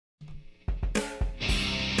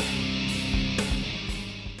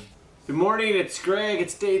Good morning, it's Greg.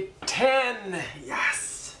 It's day 10.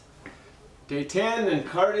 Yes! Day 10 and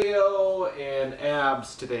cardio and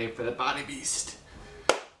abs today for the Body Beast.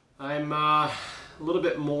 I'm a little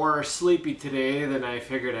bit more sleepy today than I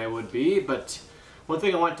figured I would be, but one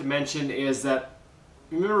thing I want to mention is that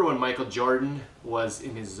remember when Michael Jordan was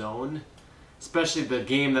in his zone? Especially the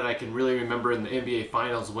game that I can really remember in the NBA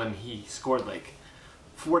Finals when he scored like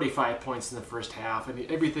 45 points in the first half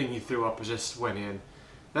and everything he threw up just went in.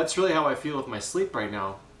 That's really how I feel with my sleep right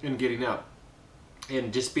now and getting up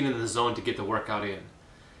and just being in the zone to get the workout in.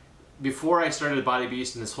 Before I started Body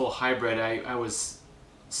Beast and this whole hybrid, I was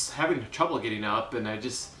having trouble getting up and I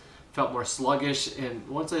just felt more sluggish, and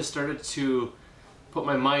once I started to put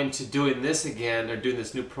my mind to doing this again or doing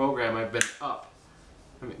this new program, I've been up.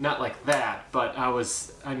 I mean, not like that, but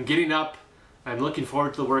I'm getting up, I'm looking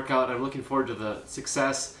forward to the workout, I'm looking forward to the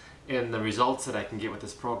success and the results that I can get with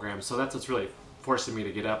this program. So that's what's really forcing me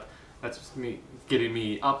to get up. That's getting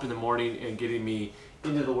me up in the morning and getting me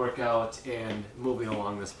into the workout and moving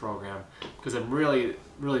along this program, because I'm really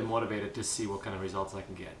motivated to see what kind of results I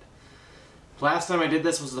can get. Last time I did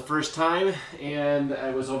this was the first time and I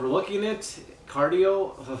was overlooking it.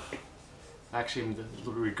 Cardio, actually I'm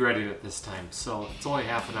regretting it this time. So it's only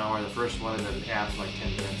half an hour, the first one, and then abs like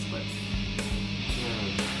 10 minutes, but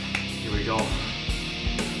here we go.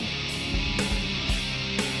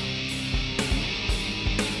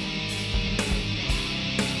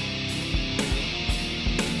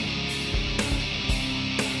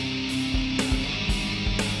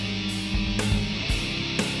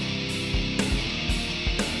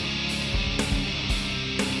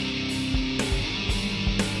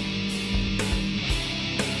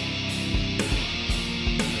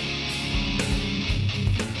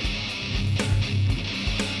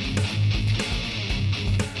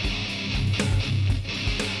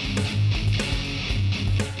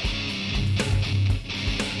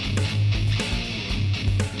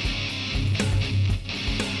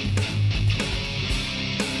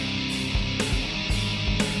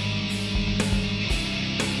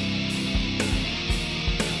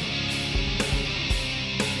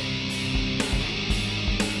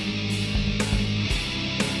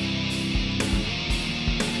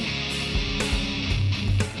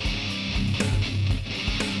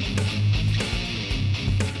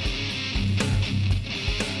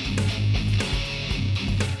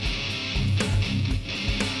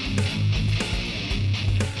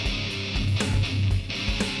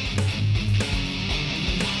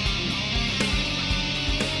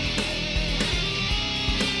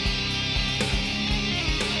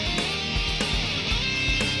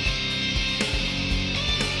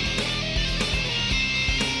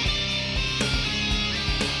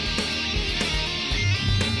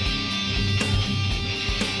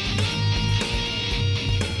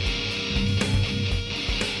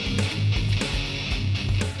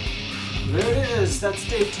 There it is, that's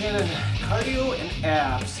day 10 and cardio and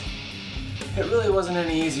abs. It really wasn't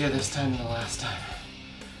any easier this time than the last time.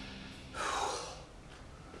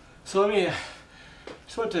 So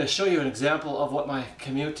just want to show you an example of what my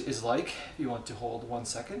commute is like. If you want to hold 1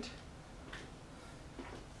 second.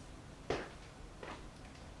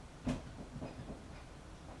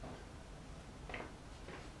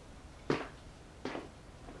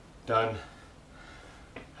 Done.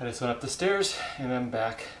 I just went up the stairs and I'm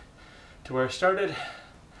back to where I started.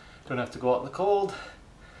 Don't have to go out in the cold.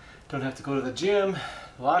 Don't have to go to the gym,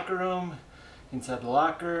 the locker room, inside the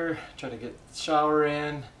locker, try to get the shower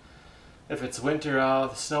in. If it's winter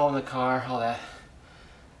out, the snow in the car, all that.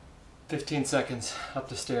 15 seconds up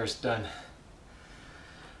the stairs, done.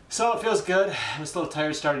 So it feels good. I was a little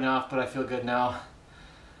tired starting off, but I feel good now.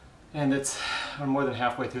 And we're more than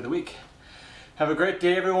halfway through the week. Have a great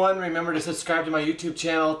day, everyone. Remember to subscribe to my YouTube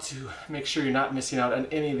channel to make sure you're not missing out on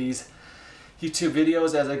any of these YouTube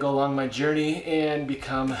videos as I go along my journey and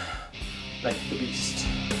become like the beast.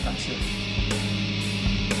 Talk soon.